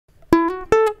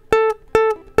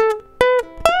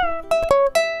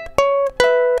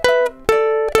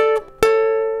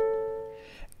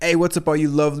what's up all you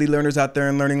lovely learners out there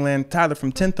in learning land? Tyler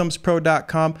from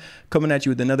 10thumbspro.com coming at you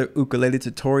with another ukulele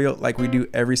tutorial like we do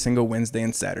every single Wednesday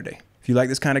and Saturday. If you like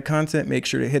this kind of content, make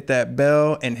sure to hit that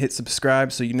bell and hit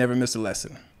subscribe so you never miss a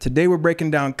lesson. Today we're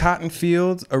breaking down Cotton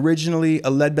Fields, originally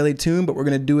a lead belly tune, but we're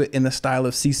going to do it in the style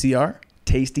of CCR.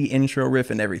 Tasty intro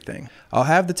riff and everything. I'll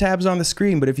have the tabs on the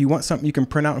screen, but if you want something you can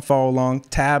print out and follow along,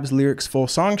 tabs, lyrics, full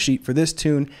song sheet for this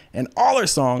tune and all our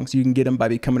songs, you can get them by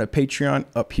becoming a Patreon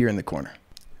up here in the corner.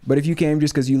 But if you came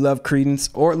just because you love Creedence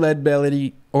or lead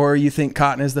belly, or you think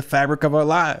cotton is the fabric of our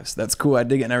lives, that's cool. I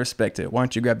dig it and I respect it. Why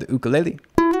don't you grab the ukulele?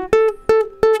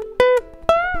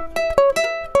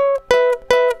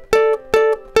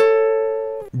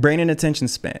 Brain and attention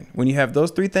span. When you have those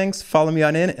three things, follow me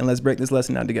on in and let's break this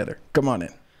lesson down together. Come on in.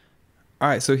 All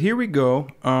right, so here we go.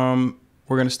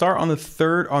 We're gonna start on the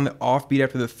third, on the off beat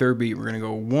after the third beat. We're gonna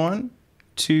go 1,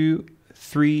 2,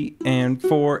 3, and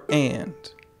 4, and.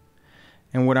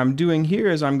 And what I'm doing here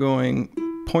is I'm going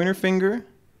pointer finger,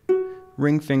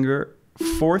 ring finger,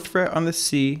 4th fret on the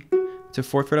C to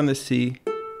 4th fret on the C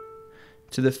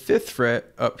to the 5th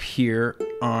fret up here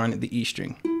on the E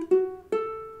string.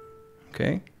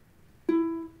 Okay.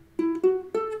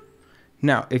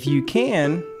 Now, if you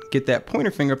can get that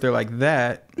pointer finger up there like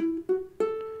that,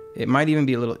 it might even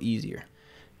be a little easier.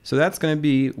 So that's going to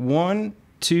be 1,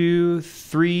 2,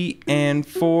 3, and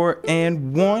 4,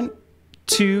 and 1,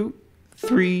 2,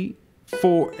 3,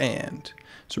 4, and.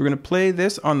 So we're going to play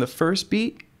this on the first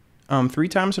beat 3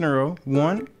 times in a row.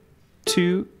 1,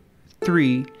 2,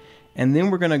 3, and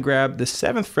then we're going to grab the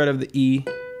 7th fret of the E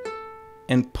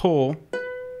and pull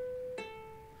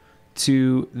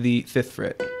to the 5th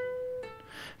fret.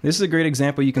 This is a great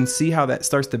example. You can see how that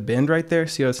starts to bend right there.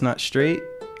 See how it's not straight?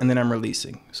 And then I'm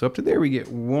releasing. So up to there we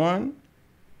get 1,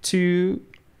 2,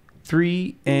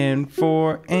 3, and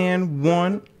 4, and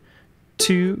 1,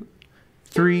 2,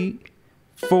 3,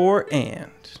 4,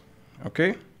 and.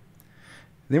 Okay?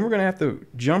 Then we're going to have to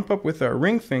jump up with our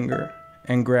ring finger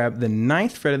and grab the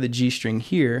 9th fret of the G string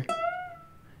here.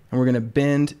 And we're going to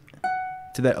bend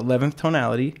to that 11th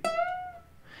tonality.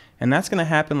 And that's going to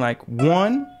happen like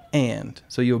 1, and.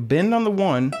 So you'll bend on the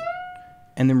 1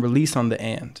 and then release on the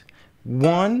and.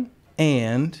 1,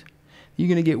 and. You're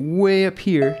going to get way up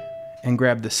here and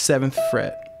grab the 7th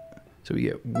fret. So we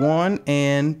get 1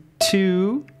 and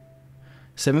 2,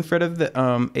 7th fret of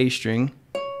the A string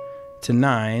to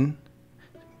 9,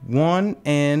 1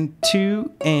 and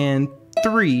 2 and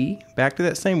 3, back to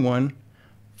that same one,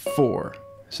 4.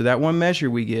 So that one measure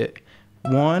we get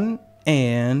 1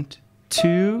 and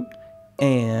 2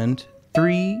 and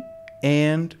 3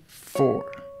 and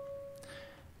 4.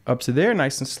 Up to there,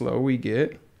 nice and slow, we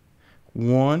get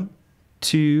 1,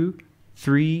 2,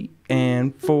 3,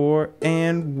 and 4,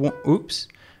 and 1. Oops.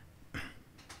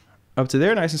 Up to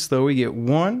there, nice and slow, we get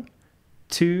 1,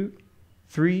 2,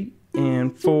 3,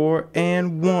 and 4,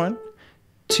 and 1,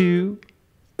 2,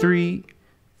 3,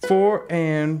 4,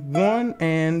 and 1,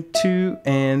 and 2,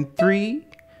 and 3,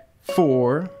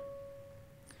 4.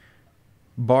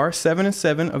 Bar 7 and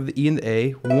 7 of the E and the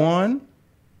A. 1,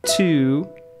 2,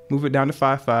 move it down to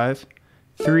 5, 5,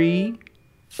 3,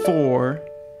 4,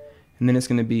 and then it's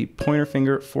going to be pointer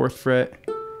finger, 4th fret,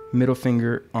 middle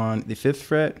finger on the 5th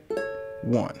fret,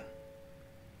 1.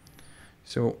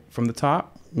 So from the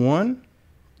top, 1,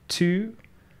 2,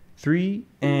 3,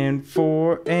 and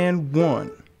 4, and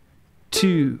 1,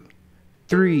 2,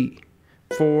 3,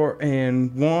 4,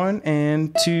 and 1,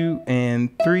 and 2, and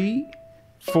 3,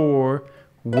 4,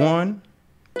 1,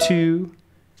 2,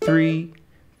 3,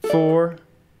 4,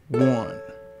 1. A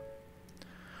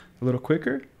little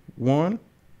quicker. 1,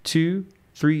 2,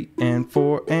 3, and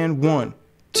 4, and 1,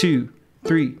 2,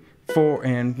 3, 4,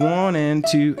 and 1, and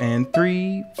 2, and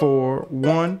 3, 4,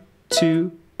 1,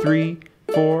 2, 3,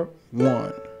 4,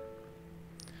 1.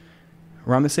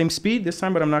 Around the same speed this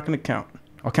time, but I'm not going to count.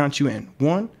 I'll count you in.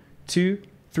 1, 2,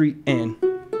 3, and.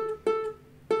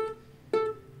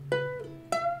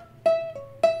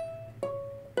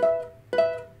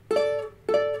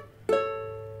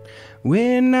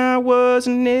 When I was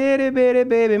an itty bitty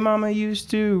baby, mama used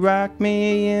to rock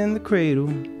me in the cradle.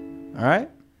 All right?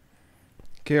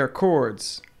 Okay, our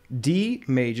chords. D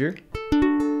major,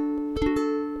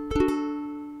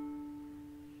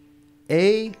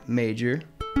 A major,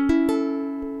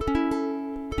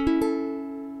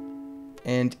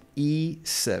 and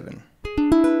E7.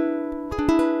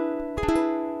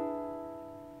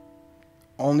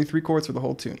 Only 3 chords for the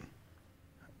whole tune.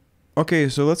 Okay,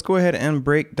 so let's go ahead and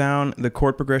break down the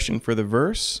chord progression for the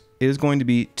verse. It is going to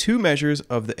be 2 measures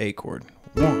of the A chord.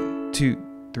 1, 2,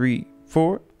 3,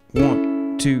 4.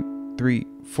 1, 2, 3,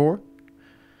 4.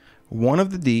 1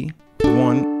 of the D.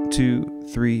 1, 2,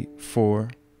 3, 4,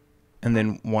 and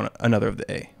then another of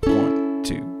the A. 1,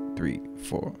 2, 3,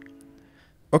 4.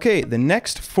 Okay, the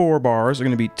next 4 bars are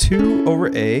going to be 2 over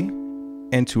A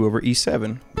and 2 over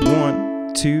E7.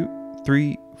 1, 2,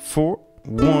 3, 4.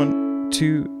 1,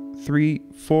 2, 3,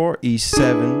 4.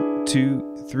 E7,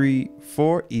 2, 3,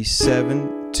 4.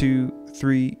 E7, 2,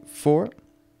 3, 4.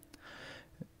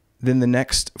 Then the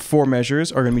next 4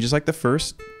 measures are going to be just like the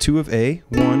first. 2 of A.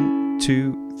 1,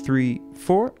 2, 3,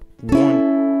 4.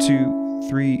 1, 2,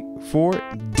 3, 4.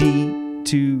 D,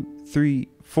 2, 3,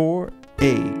 4.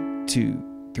 A,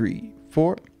 2, 3,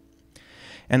 4.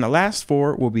 And the last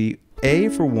 4 will be A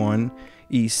for 1,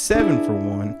 E7 for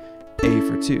 1, A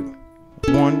for 2.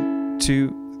 1,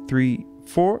 2, 3,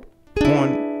 4.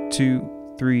 1,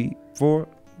 2, 3, 4.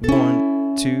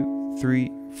 1, 2,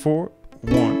 3, 4.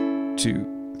 1,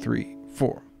 2, 3,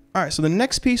 4. All right, so the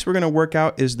next piece we're gonna work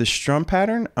out is the strum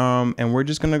pattern, and we're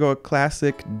just gonna go a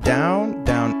classic down,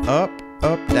 down, up,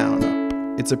 down, up.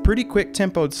 It's a pretty quick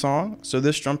tempoed song, so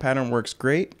this strum pattern works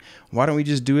great. Why don't we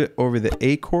just do it over the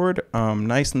A chord,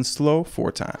 nice and slow,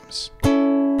 4 times.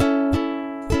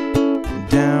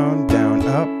 Down, down,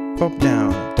 up,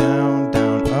 down, down,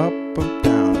 down, up,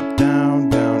 down, down,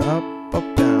 down,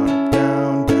 up, down,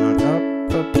 down,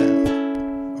 down, up,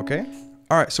 down. Okay?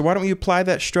 All right, so why don't we apply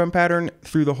that strum pattern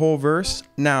through the whole verse?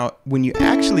 Now, when you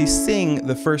actually sing,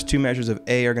 the first 2 measures of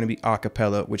A are going to be a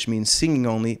cappella, which means singing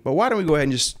only. But why don't we go ahead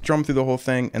and just strum through the whole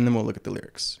thing, and then we'll look at the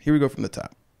lyrics. Here we go from the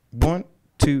top. 1,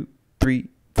 2, 3,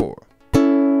 4.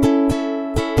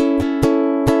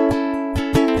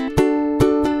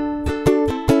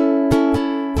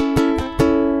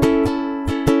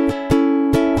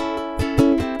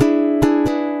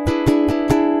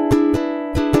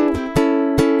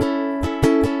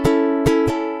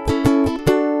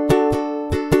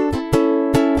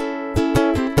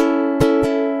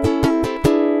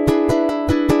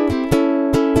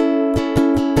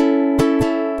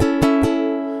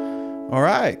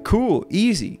 Cool,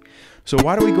 easy. So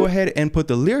why don't we go ahead and put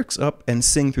the lyrics up and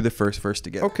sing through the first verse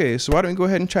together? Okay, so why don't we go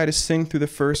ahead and try to sing through the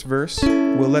first verse.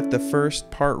 We'll let the first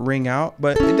part ring out,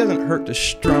 but it doesn't hurt to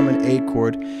strum an A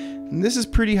chord. And this is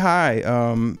pretty high.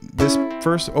 This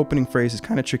first opening phrase is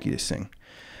kind of tricky to sing.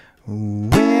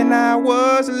 When I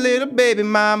was a little baby,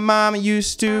 my mama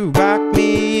used to rock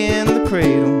me in the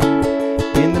cradle.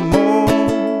 In the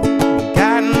morning,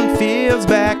 cotton fields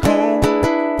back home.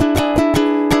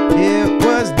 It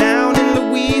was down in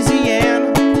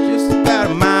Louisiana, just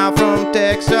about a mile from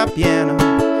Texarkana.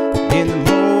 In the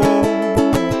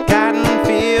morning, cotton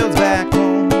fields back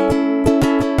home.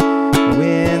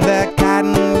 When that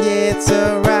cotton gets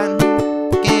a-rotten,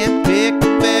 can't pick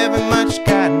up very much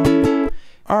cotton.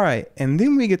 All right, and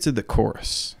then we get to the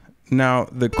chorus. Now,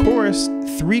 the chorus,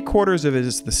 3/4 of it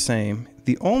is the same.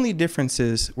 The only difference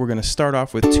is we're going to start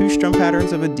off with 2 strum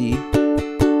patterns of a D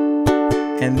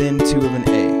and then 2 of an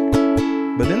A.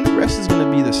 But then the rest is going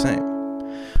to be the same.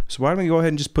 So why don't we go ahead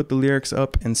and just put the lyrics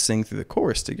up and sing through the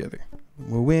chorus together.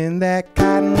 Well, when that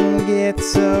cotton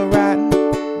gets a-rotten,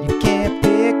 you can't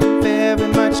pick up very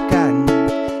much cotton.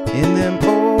 In them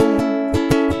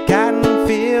old cotton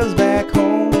fields back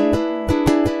home.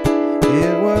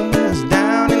 It was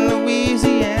down in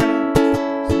Louisiana,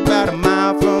 it's about a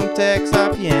mile from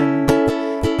Texarkana.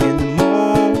 In the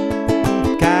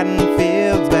morning, cotton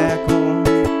fields back home.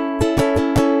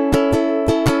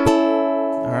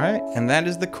 And that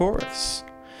is the chorus.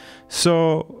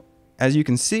 So as you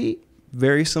can see,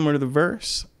 very similar to the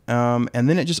verse. And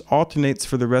then it just alternates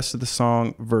for the rest of the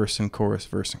song, verse and chorus,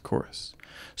 verse and chorus.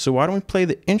 So why don't we play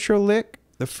the intro lick,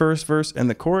 the first verse and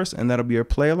the chorus, and that'll be our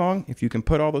play along. If you can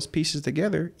put all those pieces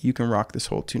together, you can rock this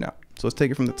whole tune out. So let's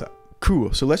take it from the top.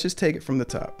 Cool, so let's just take it from the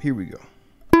top. Here we go.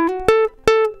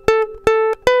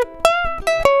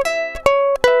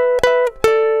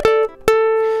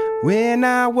 When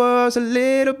I was a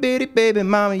little bitty baby,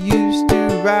 mama used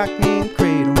to rock me in the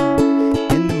cradle.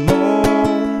 In the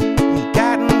morning,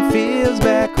 cotton fields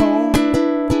back home.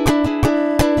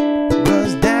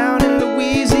 Was down in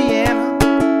Louisiana,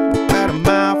 about a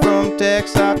mile from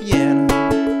Texarkana.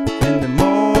 In the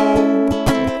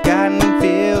morning, cotton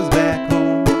fields back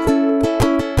home.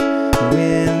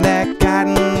 When that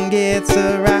cotton gets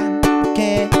a-rotten,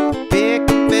 can't pick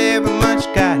up very much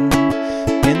cotton.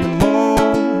 In the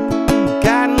morning,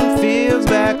 cotton fields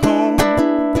back home.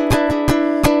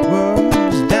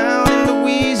 Was down in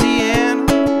Louisiana,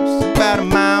 just about a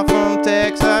mile from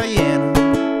Texarkana. In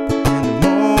the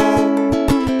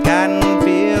morning, cotton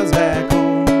fields back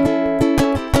home.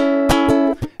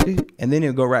 And then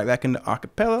he'll go right back into a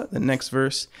cappella, the next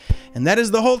verse, and that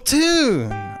is the whole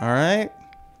tune. All right.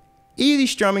 Easy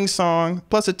strumming song,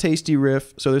 plus a tasty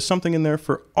riff. So there's something in there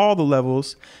for all the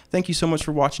levels. Thank you so much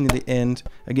for watching to the end.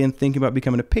 Again, thinking about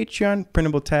becoming a Patreon,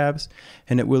 printable tabs,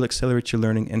 and it will accelerate your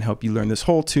learning and help you learn this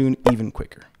whole tune even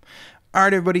quicker. All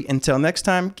right, everybody, until next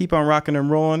time, keep on rocking and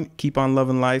rolling. Keep on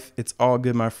loving life. It's all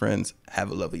good, my friends.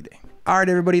 Have a lovely day. All right,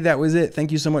 everybody, that was it.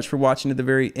 Thank you so much for watching to the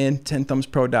very end,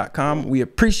 10thumbspro.com. We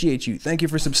appreciate you. Thank you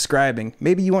for subscribing.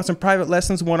 Maybe you want some private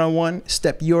lessons one-on-one,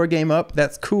 step your game up.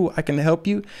 That's cool. I can help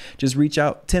you. Just reach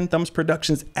out,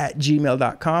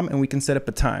 10thumbsproductions@gmail.com, and we can set up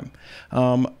a time.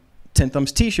 10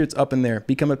 Thumbs t-shirts up in there.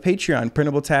 Become a Patreon.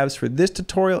 Printable tabs for this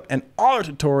tutorial and all our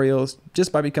tutorials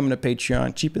just by becoming a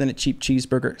Patreon. Cheaper than a cheap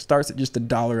cheeseburger. Starts at just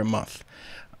 $1 a month.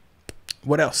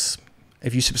 What else?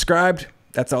 If you subscribed,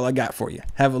 that's all I got for you.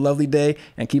 Have a lovely day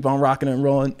and keep on rocking and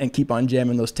rolling and keep on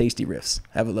jamming those tasty riffs.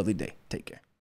 Have a lovely day. Take care.